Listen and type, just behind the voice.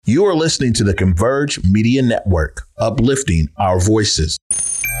You are listening to the Converge Media Network, uplifting our voices.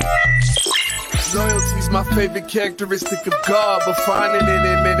 Loyalty's my favorite characteristic of God, but finding it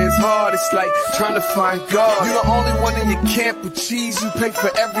in it is hard. It's like trying to find God. You're the only one in your camp with cheese. You pay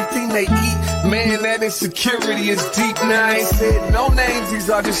for everything they eat. Man, that insecurity is deep. Now I ain't said no names. These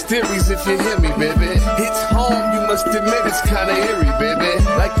are just theories. If you hear me, baby, it's home. You must admit it's kind of eerie, baby.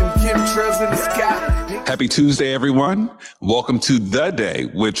 Like them chemtrails in the sky. Happy Tuesday, everyone. Welcome to The Day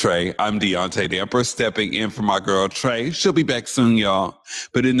with Trey. I'm Deontay Damper, stepping in for my girl, Trey. She'll be back soon, y'all.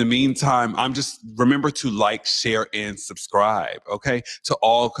 But in the meantime, remember to like, share, and subscribe, okay, to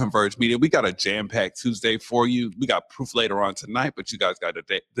all Converge Media. We got a jam-packed Tuesday for you. We got proof later on tonight, but you guys got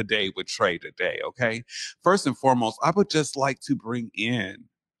the day with Trey today, okay? First and foremost, I would just like to bring in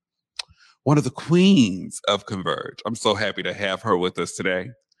one of the queens of Converge. I'm so happy to have her with us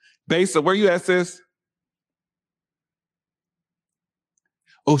today. Besa, where you at, sis?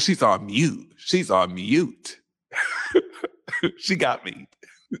 Oh, she's on mute. She's on mute. She got me.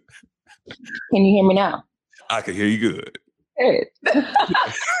 Can you hear me now? I can hear you good. Good. Doing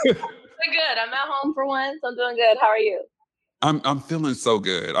good. I'm at home for once. I'm doing good. How are you? I'm feeling so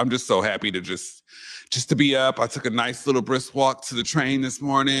good. I'm just so happy to just to be up. I took a nice little brisk walk to the train this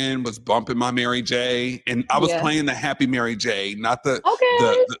morning, was bumping my Mary J. And I was playing the Happy Mary J, not the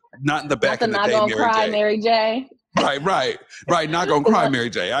not in the back of the day Mary J. Right. Not gonna cry, Mary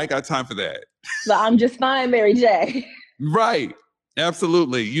J. I ain't got time for that. So I'm just fine, Mary J. Right.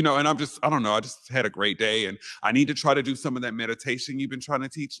 Absolutely. You know, and I just had a great day, and I need to try to do some of that meditation you've been trying to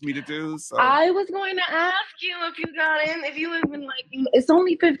teach me to do. So I was going to ask you if you got in, if you even it's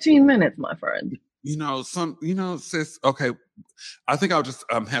only 15 minutes, my friend. Sis, okay. I think I'll just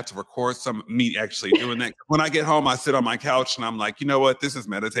have to record me actually doing that. When I get home, I sit on my couch and I'm like, you know what? This is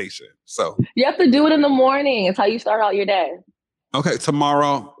meditation. So you have to do it in the morning. It's how you start out your day. Okay.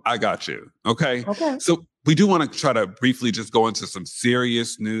 Tomorrow, I got you. Okay. So we do want to try to briefly just go into some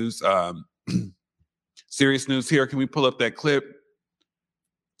serious news. Serious news here. Can we pull up that clip?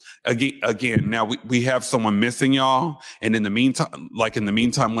 Again, now we have someone missing, y'all. And in the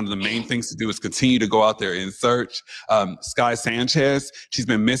meantime, one of the main things to do is continue to go out there and search. Sky Sanchez, she's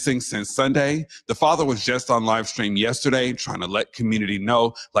been missing since Sunday. The father was just on live stream yesterday trying to let community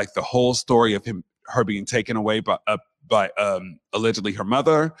know, like, the whole story of her being taken away by allegedly her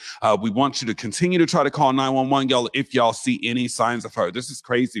mother. We want you to continue to try to call 911, y'all, if y'all see any signs of her. This is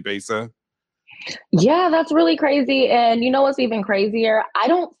crazy, Besa. Yeah, that's really crazy. And you know what's even crazier? I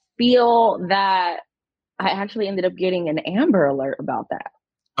don't feel that I actually ended up getting an Amber Alert about that.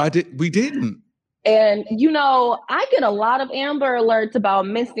 We didn't. And, I get a lot of Amber Alerts about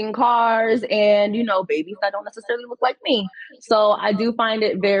missing cars and, babies that don't necessarily look like me. So I do find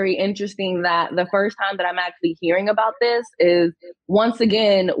it very interesting that the first time that I'm actually hearing about this is once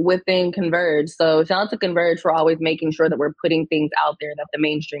again within Converge. So shout out to Converge for always making sure that we're putting things out there that the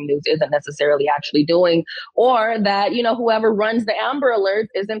mainstream news isn't necessarily actually doing, or that, whoever runs the Amber Alerts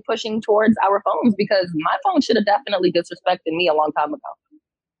isn't pushing towards our phones, because my phone should have definitely disrespected me a long time ago.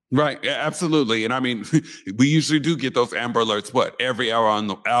 Right. Absolutely. And I mean, we usually do get those Amber Alerts, every hour on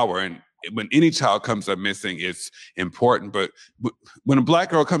the hour. And when any child comes up missing, it's important. But when a Black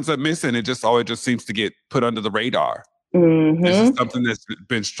girl comes up missing, it always seems to get put under the radar. Mm-hmm. This is something that's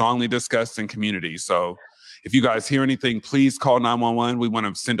been strongly discussed in community. So if you guys hear anything, please call 911. We want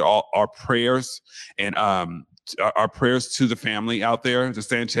to send all our prayers and our prayers to the family out there, the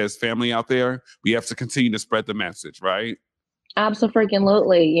Sanchez family out there. We have to continue to spread the message, right?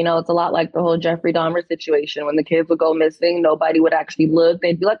 Absolutely. It's a lot like the whole Jeffrey Dahmer situation. When the kids would go missing, nobody would actually look.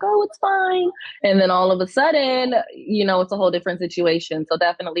 They'd be like, oh, it's fine. And then all of a sudden, it's a whole different situation. So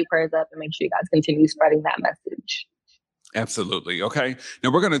definitely prayers up and make sure you guys continue spreading that message. Absolutely. Okay.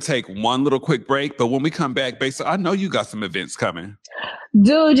 Now we're going to take one little quick break, but when we come back, Besa, I know you got some events coming.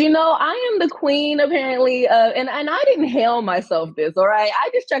 Dude, I am the queen apparently, and I didn't hail myself this, all right? I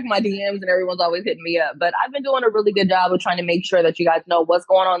just check my DMs and everyone's always hitting me up, but I've been doing a really good job of trying to make sure that you guys know what's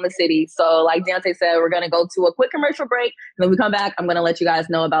going on in the city. So like Deontay said, we're going to go to a quick commercial break, and then we come back, I'm going to let you guys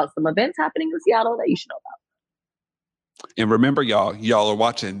know about some events happening in Seattle that you should know about. And remember, y'all are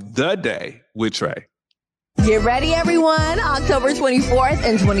watching The Day with Trey. Get ready, everyone. October 24th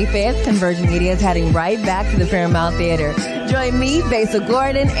and 25th, Converge Media is heading right back to the Paramount Theater. Join me, Besa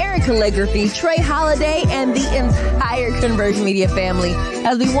Gordon, Eric Calligraphy, Trey Holiday, and the entire Converge Media family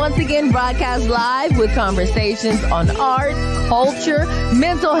as we once again broadcast live with conversations on art, culture,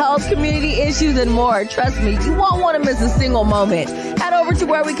 mental health, community issues, and more. Trust me, you won't want to miss a single moment. Head over to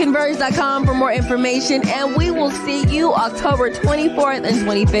whereweconverge.com for more information, and we will see you October 24th and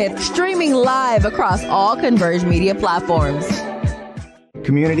 25th, streaming live across all Converge Media platforms.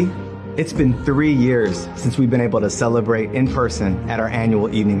 Community, it's been 3 years since we've been able to celebrate in person at our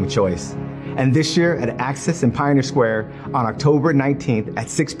annual Evening with Choice. And this year at Access in Pioneer Square on October 19th at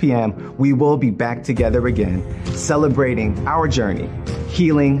 6 p.m., we will be back together again, celebrating our journey,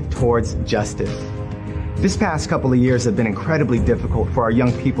 healing towards justice. This past couple of years have been incredibly difficult for our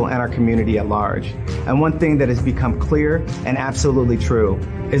young people and our community at large. And one thing that has become clear and absolutely true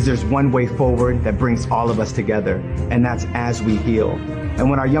is there's one way forward that brings all of us together, and that's as we heal. And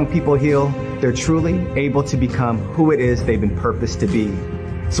when our young people heal, they're truly able to become who it is they've been purposed to be.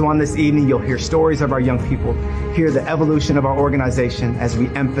 So on this evening, you'll hear stories of our young people, hear the evolution of our organization as we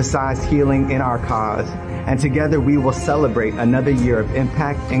emphasize healing in our cause. And together we will celebrate another year of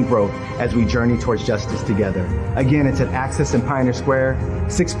impact and growth as we journey towards justice together. Again, it's at Access in Pioneer Square,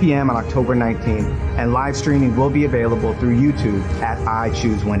 6 p.m. on October 19th, and live streaming will be available through YouTube at I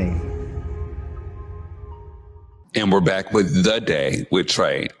Choose 180. And we're back with The Day with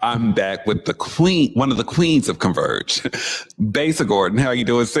Trey. I'm back with the queen, one of the queens of Converge, Besa Gordon. How you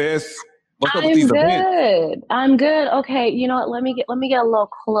doing, sis? What's up with these events? I'm good. Okay, you know what? Let me get a little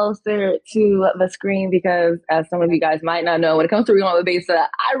closer to the screen because, as some of you guys might not know, when it comes to Rewind with Besa,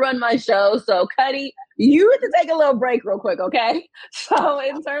 I run my show. So, Cuddy, you have to take a little break real quick, okay? So,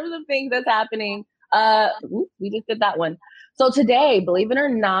 in terms of things that's happening, we just did that one. So today, believe it or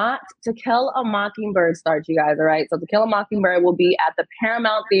not, To Kill a Mockingbird starts, you guys, all right? So To Kill a Mockingbird will be at the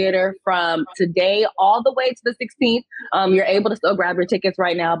Paramount Theater from today all the way to the 16th. You're able to still grab your tickets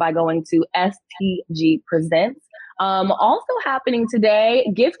right now by going to STG Presents. Also happening today,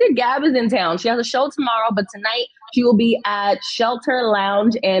 Gifted Gab is in town. She has a show tomorrow, but tonight she will be at Shelter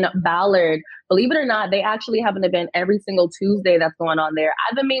Lounge in Ballard. Believe it or not, they actually have an event every single Tuesday that's going on there.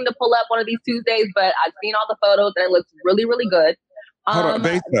 I've been meaning to pull up one of these Tuesdays, but I've seen all the photos and it looks really, really good. Hold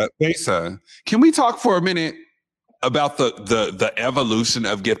on, Besa, can we talk for a minute about the evolution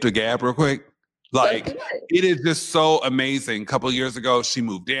of Gifted Gab real quick? Like, it is just so amazing. A couple of years ago, she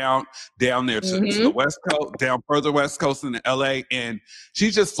moved down there to the West Coast, down further West Coast in LA, and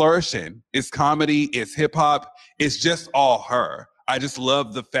she's just flourishing. It's comedy, it's hip hop, it's just all her. I just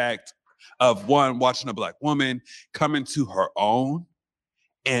love the fact of one, watching a Black woman come into her own,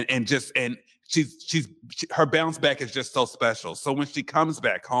 and she's her bounce back is just so special. So when she comes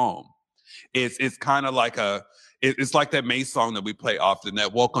back home, it's kind of like it's like that May song that we play often,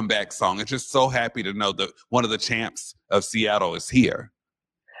 that Welcome Back song. It's just so happy to know that one of the champs of Seattle is here.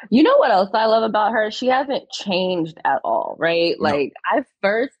 You know what else I love about her? She hasn't changed at all, right? No. Like, I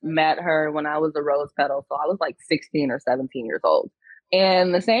first met her when I was a rose petal, so I was like 16 or 17 years old.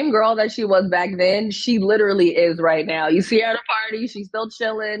 And the same girl that she was back then, she literally is right now. You see her at a party, she's still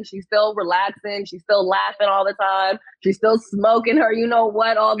chilling, she's still relaxing, she's still laughing all the time, she's still smoking her you know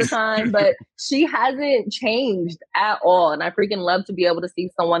what all the time, but she hasn't changed at all. And I freaking love to be able to see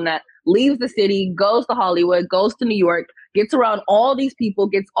someone that leaves the city, goes to Hollywood, goes to New York, gets around all these people,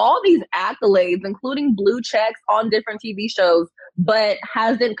 gets all these accolades, including blue checks on different TV shows, but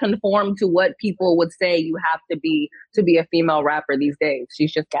hasn't conformed to what people would say you have to be a female rapper these days.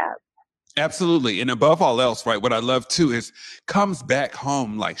 She's just Gab. Absolutely. And above all else, right, what I love too is comes back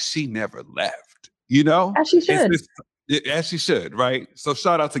home like she never left, you know? As she should. As she should, right? So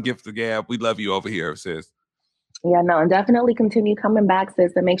shout out to Gifted Gab. We love you over here, sis. Yeah, no, and definitely continue coming back,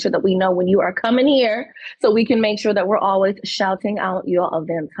 sis, and make sure that we know when you are coming here so we can make sure that we're always shouting out your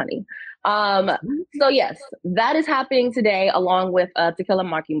events, honey. So yes, that is happening today along with To Kill a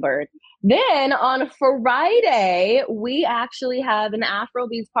Mockingbird. Then on Friday, we actually have an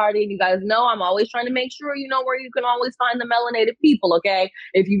Afrobeats party. And you guys know I'm always trying to make sure you know where you can always find the melanated people, okay?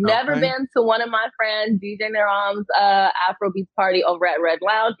 If you've never been to one of my friends, DJ Naram's Afrobeats party over at Red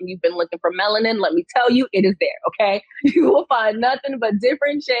Lounge, and you've been looking for melanin, let me tell you, it is there, okay? You will find nothing but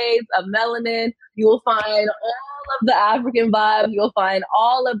different shades of melanin. You will find all of the African vibes. You'll find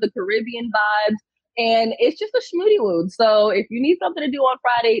all of the Caribbean vibes. And it's just a schmoody mood. So if you need something to do on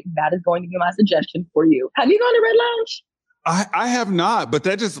Friday, that is going to be my suggestion for you. Have you gone to Red Lounge? I have not, but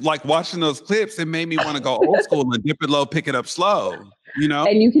that just like watching those clips, it made me want to go old school and dip it low, pick it up slow, you know?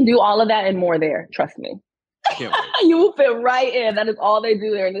 And you can do all of that and more there. Trust me. You will fit right in. That is all they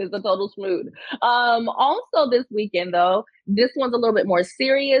do there. And it's a total schmood. Also this weekend, though, this one's a little bit more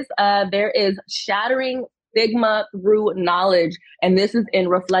serious. There is Shattering Stigma Through Knowledge. And this is in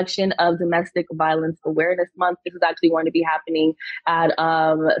reflection of Domestic Violence Awareness Month. This is actually going to be happening at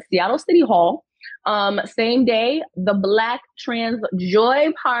Seattle City Hall. Same day, the Black Trans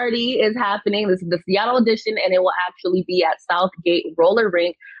Joy Party is happening. This is the Seattle edition, and it will actually be at Southgate Roller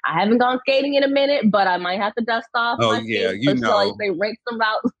Rink. I haven't gone skating in a minute, but I might have to dust off my skates. You know. They rink some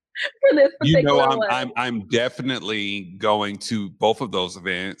routes. for this You know, particular one. I'm definitely going to both of those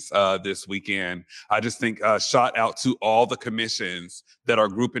events this weekend. I just think shout out to all the commissions that are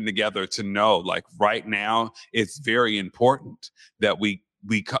grouping together to know, like right now, it's very important that we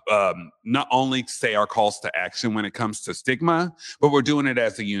not only say our calls to action when it comes to stigma, but we're doing it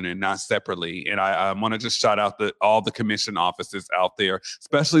as a unit, not separately. And I want to just shout out all the commission offices out there,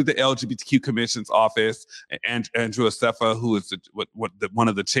 especially the LGBTQ commission's office, and Andrew Acefa, who is one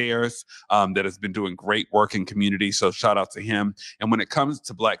of the chairs that has been doing great work in community. So shout out to him. And when it comes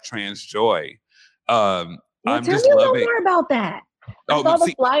to Black Trans Joy, I'm Tell just me a loving. little more about that. I saw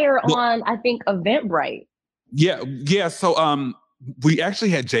the flyer on, I think, Eventbrite. Yeah. So we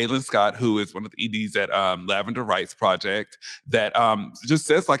actually had Jalen Scott, who is one of the EDs at Lavender Rights Project, that just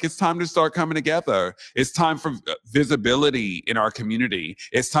says, like, it's time to start coming together. It's time for visibility in our community.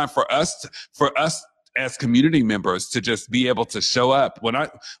 It's time for us as community members to just be able to show up. When I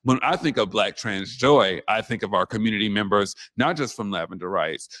think of Black Trans Joy, I think of our community members, not just from Lavender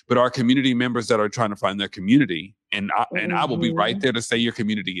Rights, but our community members that are trying to find their community. And I will be right there to say your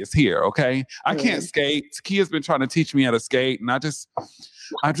community is here. Okay. I can't skate. Kia's been trying to teach me how to skate, and I'm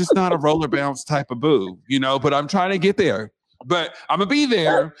just not a roller bounce type of boo, but I'm trying to get there. But I'm going to be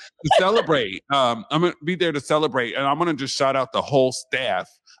there to celebrate. I'm going to be there to celebrate. And I'm going to just shout out the whole staff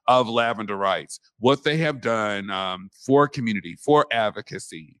of Lavender Rights, what they have done for community, for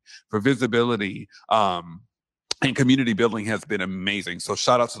advocacy, for visibility, and community building has been amazing. So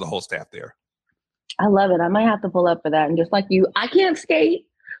shout out to the whole staff there. I love it. I might have to pull up for that. And just like you, I can't skate,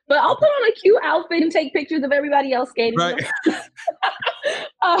 but I'll put on a cute outfit and take pictures of everybody else skating. Right.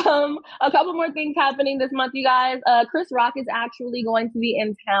 A couple more things happening this month, you guys. Chris Rock is actually going to be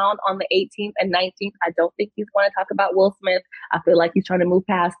in town on the 18th and 19th. I don't think he's going to talk about Will Smith. I feel like he's trying to move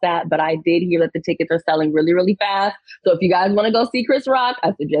past that, but I did hear that the tickets are selling really, really fast. So if you guys want to go see Chris Rock,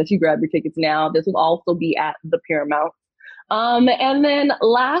 I suggest you grab your tickets now. This will also be at the Paramount. And then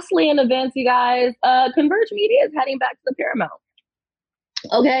lastly in events, you guys, Converge Media is heading back to the Paramount.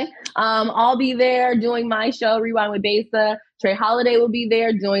 Okay. I'll be there doing my show, Rewind with Besa. Trey Holiday will be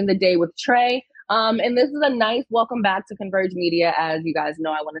there doing The Day with Trey. And this is a nice welcome back to Converge Media. As you guys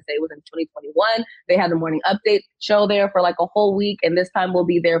know, I want to say it was in 2021. They had the morning update show there for like a whole week. And this time we'll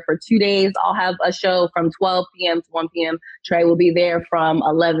be there for 2 days. I'll have a show from 12 p.m. to 1 p.m. Trey will be there from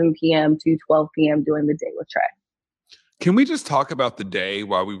 11 p.m. to 12 p.m. doing The Day with Trey. Can we just talk about the day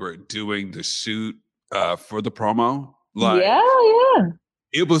while we were doing the shoot for the promo? Yeah.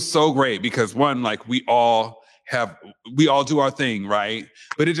 It was so great because one, like we all do our thing, right?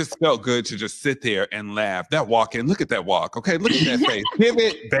 But it just felt good to just sit there and laugh. That walk in, look at that walk. Okay, look at that face.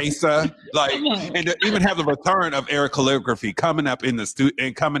 Pivot, Besa, and to even have the return of Eric Calligraphy coming up in the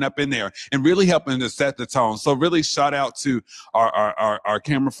and coming up in there and really helping to set the tone. So really shout out to our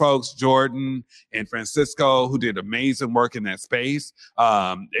camera folks, Jordan and Francisco, who did amazing work in that space.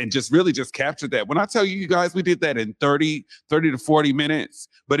 And just really just captured that. When I tell you guys, we did that in 30 to 40 minutes,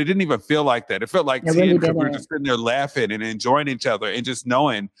 but it didn't even feel like that. It felt like 10 really because we were just sitting there laughing and enjoying each other and just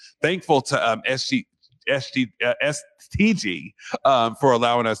knowing, thankful to STG for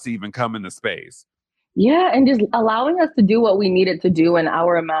allowing us to even come in the space. Yeah, and just allowing us to do what we needed to do in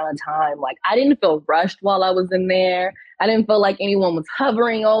our amount of time. Like, I didn't feel rushed while I was in there. I didn't feel like anyone was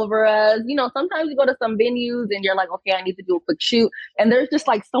hovering over us. Sometimes you go to some venues and you're like, okay, I need to do a quick shoot. And there's just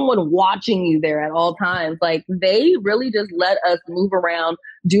like someone watching you there at all times. Like, they really just let us move around,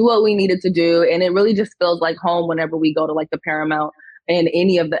 do what we needed to do. And it really just feels like home whenever we go to like the Paramount and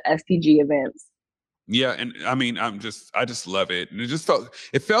any of the STG events. Yeah. And I mean, I just love it. And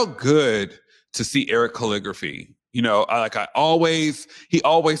it felt good to see Eric Calligraphy. He always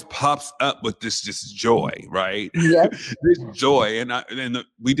pops up with this just joy, right? Yep. This joy. And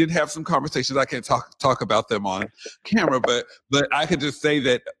we did have some conversations. I can't talk about them on camera, but I could just say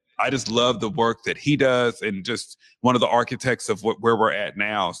that I just love the work that he does and just one of the architects of where we're at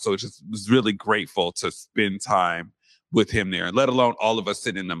now. So it just was really grateful to spend time with him there, let alone all of us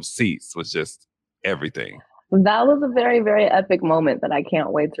sitting in them seats was just everything. That was a very, very epic moment that I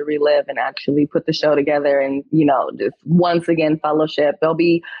can't wait to relive and actually put the show together and, just once again, fellowship. There'll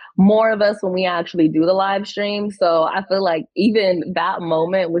be more of us when we actually do the live stream. So I feel like even that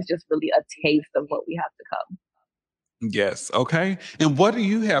moment was just really a taste of what we have to come. Yes. Okay. And what do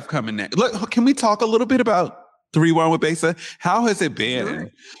you have coming next? Look, can we talk a little bit about 3-1 with Besa? How has it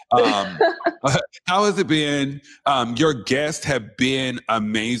been? How has it been? Your guests have been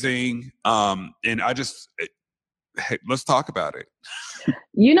amazing. And let's talk about it.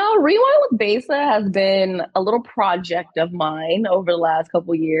 Rewind with Besa has been a little project of mine over the last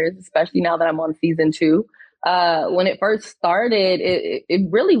couple of years, especially now that I'm on season 2. when it first started, it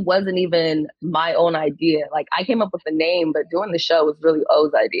really wasn't even my own idea. Like, I came up with the name, but doing the show was really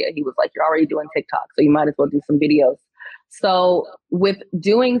O's idea. He was like, "You're already doing TikTok, so you might as well do some videos." So with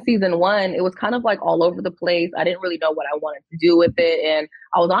doing season one, it was kind of like all over the place. I didn't really know what I wanted to do with it. And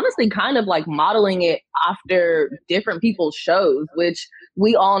I was honestly kind of like modeling it after different people's shows, which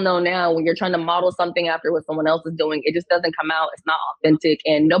we all know now when you're trying to model something after what someone else is doing, it just doesn't come out. It's not authentic.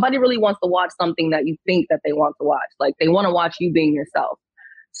 And nobody really wants to watch something that you think that they want to watch. Like, they want to watch you being yourself.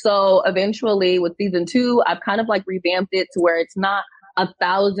 So eventually with season two, I've kind of like revamped it to where it's not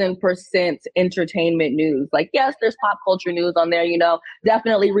 1,000% entertainment news. Like, yes, there's pop culture news on there,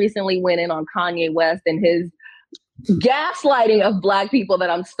 definitely recently went in on Kanye West and his gaslighting of Black people that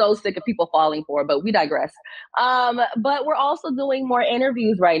I'm so sick of people falling for, but we digress. But we're also doing more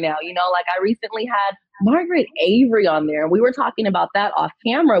interviews right now. Like, I recently had Margaret Avery on there, and we were talking about that off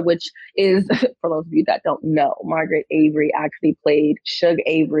camera, which is, for those of you that don't know, Margaret Avery actually played Shug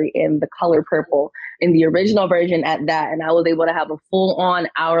Avery in The Color Purple in the original version at that. And I was able to have a full-on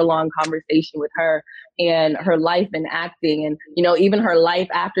hour-long conversation with her and her life in acting, and even her life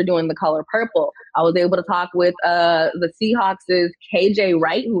after doing The Color Purple. I was able to talk with the Seahawks' KJ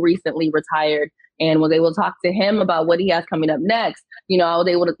Wright, who recently retired, and was able to talk to him about what he has coming up next. I was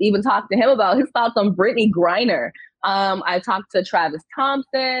able to even talk to him about his thoughts on Brittany Griner. I talked to Travis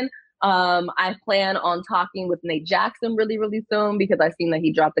Thompson. I plan on talking with Nate Jackson really, really soon, because I've seen that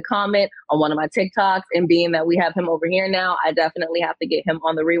he dropped a comment on one of my TikToks, and being that we have him over here now, I definitely have to get him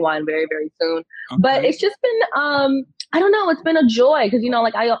on the rewind very, very soon. Okay. But it's just been, I don't know, it's been a joy, because,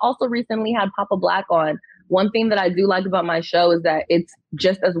 like, I also recently had Papa Black on. One thing that I do like about my show is that it's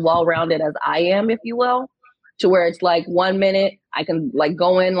just as well-rounded as I am, if you will, to where it's like 1 minute I can like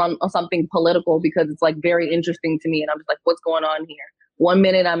go in on something political because it's like very interesting to me. And I'm just like, what's going on here? 1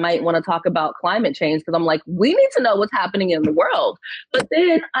 minute I might want to talk about climate change because I'm like, we need to know what's happening in the world. But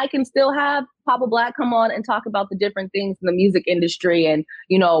then I can still have Papa Black come on and talk about the different things in the music industry and,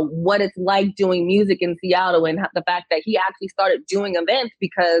 what it's like doing music in Seattle, and the fact that he actually started doing events,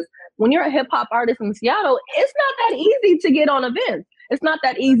 because when you're a hip hop artist in Seattle, it's not that easy to get on events. It's not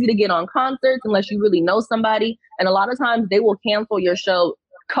that easy to get on concerts unless you really know somebody. And a lot of times they will cancel your show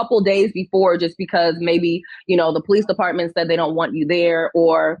couple days before just because maybe, the police department said they don't want you there,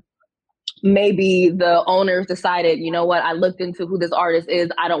 or maybe the owners decided, what, I looked into who this artist is,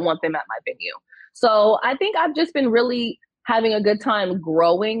 I don't want them at my venue. So I think I've just been really having a good time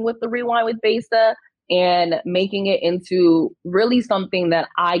growing with the Rewind with Besa and making it into really something that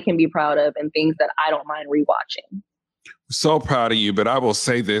I can be proud of and things that I don't mind rewatching. So proud of you, but I will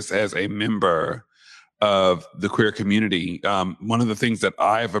say this as a member of the queer community. One of the things that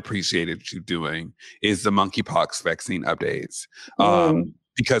I've appreciated you doing is the monkeypox vaccine updates.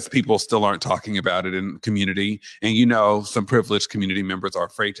 Because people still aren't talking about it in the community. And, some privileged community members are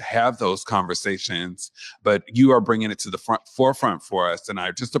afraid to have those conversations, but you are bringing it to the forefront for us. And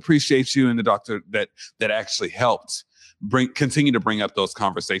I just appreciate you and the doctor that actually helped continue to bring up those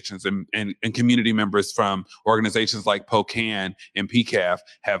conversations, and community members from organizations like POCAN and PCAF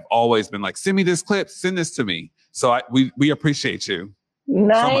have always been like, send me this clip, send this to me. So we appreciate you.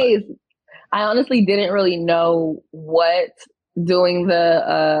 Nice. So I honestly didn't really know what doing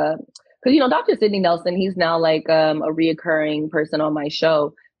because Dr. Sidney Nelson, he's now like a reoccurring person on my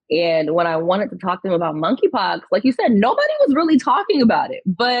show. And when I wanted to talk to him about monkeypox, like you said, nobody was really talking about it.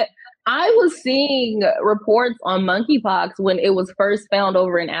 But I was seeing reports on monkeypox when it was first found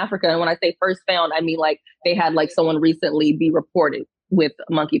over in Africa. And when I say first found, I mean like they had like someone recently be reported with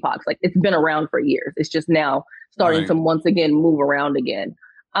monkeypox. Like, it's been around for years. It's just now starting to once again move around again.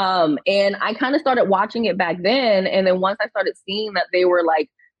 And I kind of started watching it back then. And then once I started seeing that they were like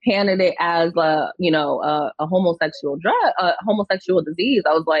handed it as a homosexual homosexual disease,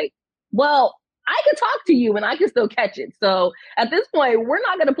 I was like, well, I can talk to you and I can still catch it. So at this point, we're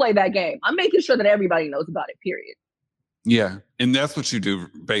not going to play that game. I'm making sure that everybody knows about it, period. Yeah. And that's what you do,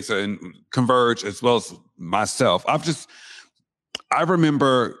 Besa, and Converge, as well as myself. I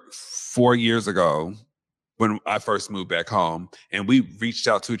remember 4 years ago when I first moved back home, and we reached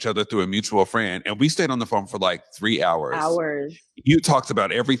out to each other through a mutual friend, and we stayed on the phone for like 3 hours. You talked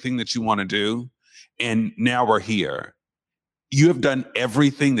about everything that you want to do, and now we're here. You have done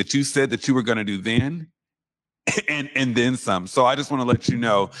everything that you said that you were going to do then, and then some. So I just want to let you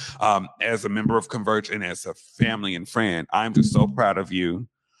know, as a member of Converge and as a family and friend, I'm just so proud of you.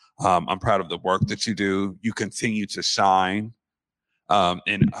 I'm proud of the work that you do. You continue to shine.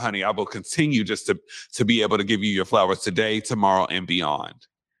 And honey, I will continue just to be able to give you your flowers today, tomorrow, and beyond.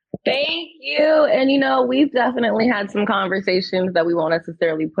 Thank you. And, we've definitely had some conversations that we won't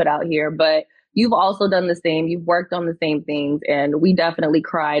necessarily put out here, but you've also done the same. You've worked on the same things, and we definitely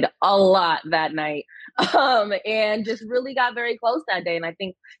cried a lot that night. And just really got very close that day. And I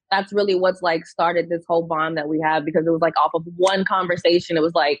think that's really what's like started this whole bond that we have, because it was like off of one conversation. It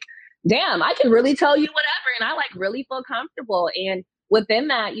was like, damn, I can really tell you whatever. And I like really feel comfortable. And within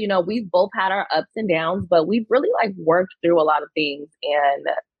that, you know, we've both had our ups and downs, but we've really like worked through a lot of things. And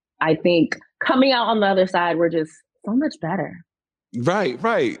I think coming out on the other side, we're just so much better.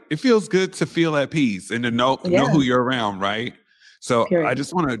 Right. It feels good to feel at peace and to know who you're around, right? So period. I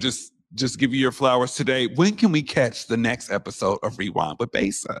just want to just give you your flowers today. When can we catch the next episode of Rewind with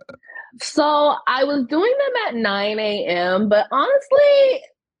Besa? So I was doing them at 9 a.m., but honestly,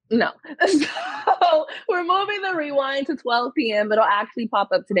 no. So we're moving the Rewind to 12 p.m. It'll actually pop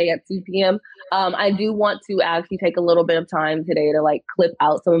up today at 2 p.m. I do want to actually take a little bit of time today to like clip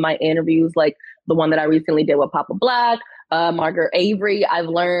out some of my interviews, like the one that I recently did with Papa Black, Margaret Avery. I've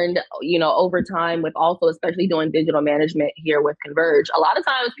learned, you know, over time with also especially doing digital management here with Converge, a lot of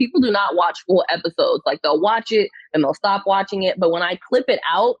times people do not watch full episodes. Like they'll watch it and they'll stop watching it. But when I clip it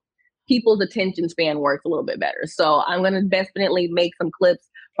out, people's attention span works a little bit better. So I'm going to definitely make some clips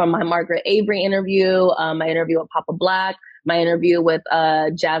from my Margaret Avery interview, my interview with Papa Black, my interview with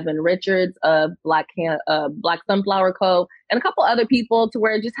Jasmine Richards of Black Sunflower Co., and a couple other people, to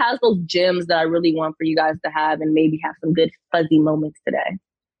where it just has those gems that I really want for you guys to have and maybe have some good fuzzy moments today.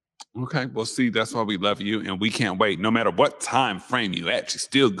 Okay, well, see, that's why we love you, and we can't wait. No matter what time frame you at, you're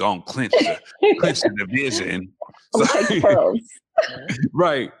still gonna clinch the division. So,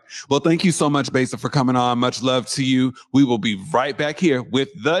 right. Well, thank you so much, Besa, for coming on. Much love to you. We will be right back here with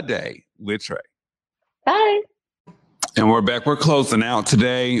The Day with Trey. Bye. And we're back. We're closing out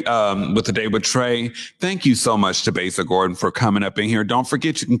today with The Day with Trey. Thank you so much to Besa Gordon for coming up in here. Don't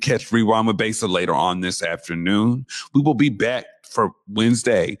forget, you can catch Rewind with Besa later on this afternoon. We will be back for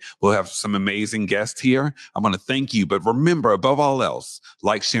Wednesday. We'll have some amazing guests here. I want to thank you. But remember, above all else,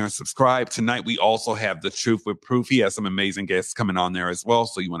 like, share, and subscribe. Tonight, we also have The Truth with Proof. He has some amazing guests coming on there as well.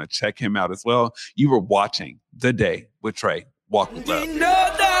 So you want to check him out as well. You were watching The Day with Trey. Walk with love.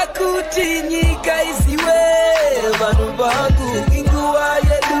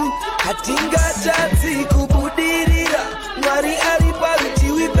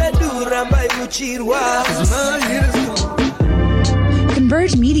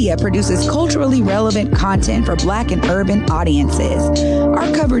 Converge Media produces culturally relevant content for Black and urban audiences.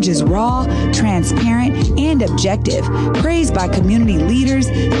 Our coverage is raw, transparent, and objective, praised by community leaders,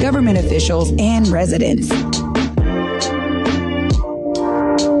 government officials, and residents.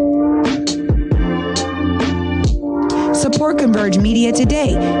 Support Converge Media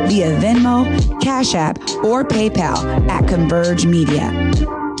today via Venmo, Cash App, or PayPal at Converge Media.